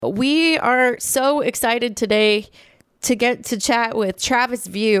We are so excited today to get to chat with Travis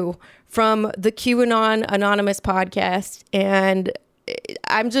View from the QAnon Anonymous podcast. And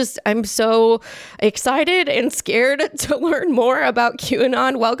I'm so excited and scared to learn more about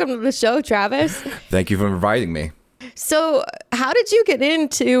QAnon. Welcome to the show, Travis. Thank you for inviting me. So how did you get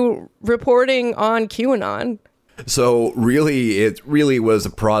into reporting on QAnon? So it really was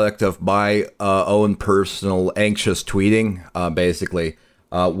a product of my own personal anxious tweeting. Basically,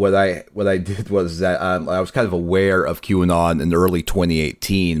 what I did was that I was kind of aware of QAnon in early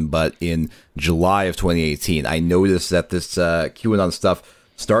 2018, but in July of 2018, I noticed that this QAnon stuff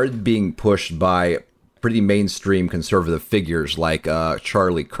started being pushed by pretty mainstream conservative figures like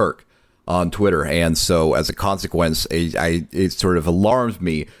Charlie Kirk on Twitter. And so as a consequence, it sort of alarmed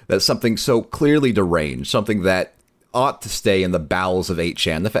me that something so clearly deranged, something that ought to stay in the bowels of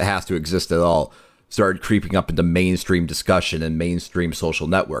 8chan, if it has to exist at all, started creeping up into mainstream discussion and mainstream social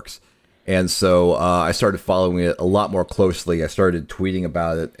networks. And so I started following it a lot more closely. I started tweeting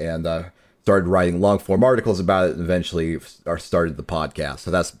about it and started writing long-form articles about it, and eventually started the podcast.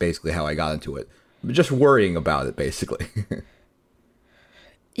 So that's basically how I got into it. Just worrying about it, basically.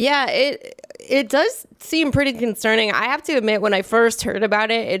 Yeah, it does seem pretty concerning. I have to admit, when I first heard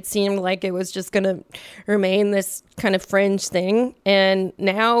about it, it seemed like it was just going to remain this kind of fringe thing. And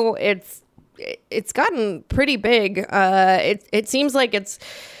now it's gotten pretty big. It seems like it's...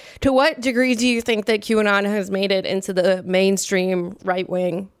 To what degree do you think that QAnon has made it into the mainstream right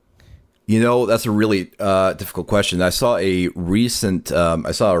wing? You know, that's a really difficult question. I saw a recent poll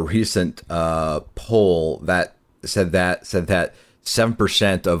that said that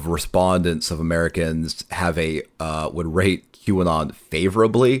 7% of respondents of Americans would rate QAnon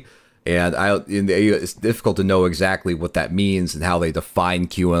favorably, and it's difficult to know exactly what that means and how they define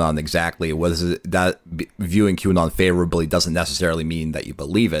QAnon exactly. What is it that viewing QAnon favorably doesn't necessarily mean that you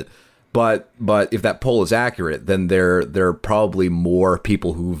believe it, but if that poll is accurate, then there are probably more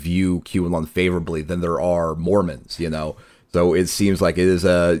people who view QAnon favorably than there are Mormons. You know, so it seems like it is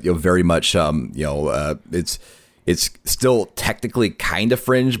very much It's still technically kind of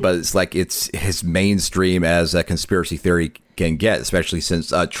fringe, but it's like it's as mainstream as a conspiracy theory can get, especially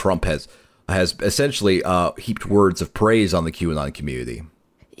since Trump has essentially heaped words of praise on the QAnon community.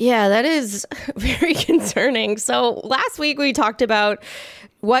 Yeah, that is very concerning. So last week we talked about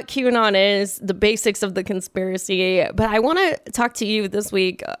what QAnon is, the basics of the conspiracy, but I want to talk to you this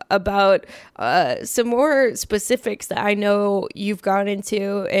week about some more specifics that I know you've gone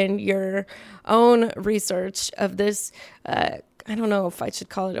into in your own research of this. I don't know if I should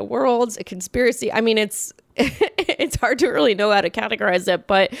call it a conspiracy. I mean, it's hard to really know how to categorize it,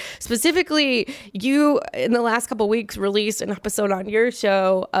 but specifically, you in the last couple of weeks released an episode on your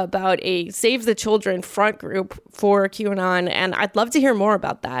show about a Save the Children front group for QAnon, and I'd love to hear more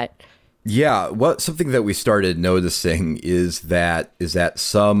about that. Yeah, something that we started noticing is that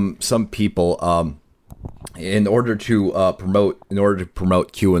some people, in order to promote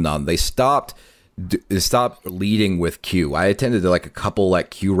QAnon, they stopped leading with Q. I attended like a couple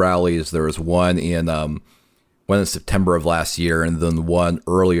Q rallies. There was one in September of last year, and then one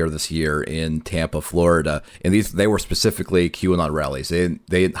earlier this year in Tampa, Florida. And they were specifically QAnon rallies. They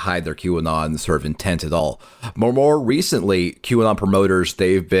didn't hide their QAnon sort of intent at all. More recently, QAnon promoters,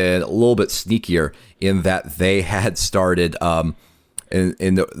 they've been a little bit sneakier in that they had started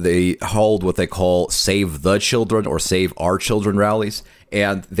they held what they call Save the Children or Save Our Children rallies.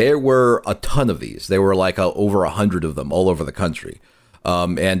 And there were a ton of these. There were over 100 of them all over the country.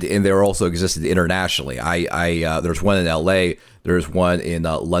 And they were also existed internationally. There's one in LA. There's one in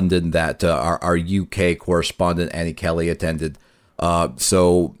London that our UK correspondent Annie Kelly attended.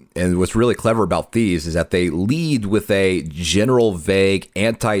 And what's really clever about these is that they lead with a general, vague,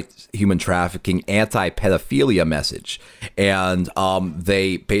 anti-human trafficking, anti-pedophilia message, and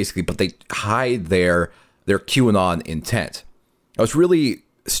they hide their QAnon intent. What's really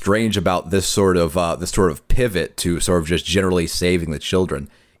strange about this sort of pivot to sort of just generally saving the children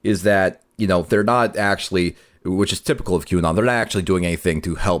is that, you know, they're not actually, which is typical of QAnon, they're not actually doing anything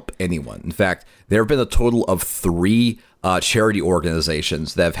to help anyone. In fact, there have been a total of 3 charity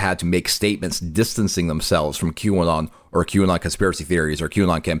organizations that have had to make statements distancing themselves from QAnon or QAnon conspiracy theories or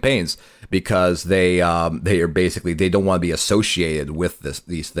QAnon campaigns because they don't want to be associated with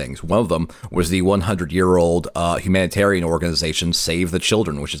these things. One of them was the 100-year-old humanitarian organization Save the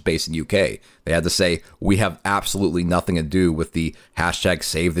Children, which is based in UK. They had to say, we have absolutely nothing to do with the hashtag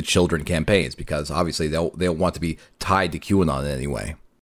Save the Children campaigns because obviously they don't want to be tied to QAnon in any way.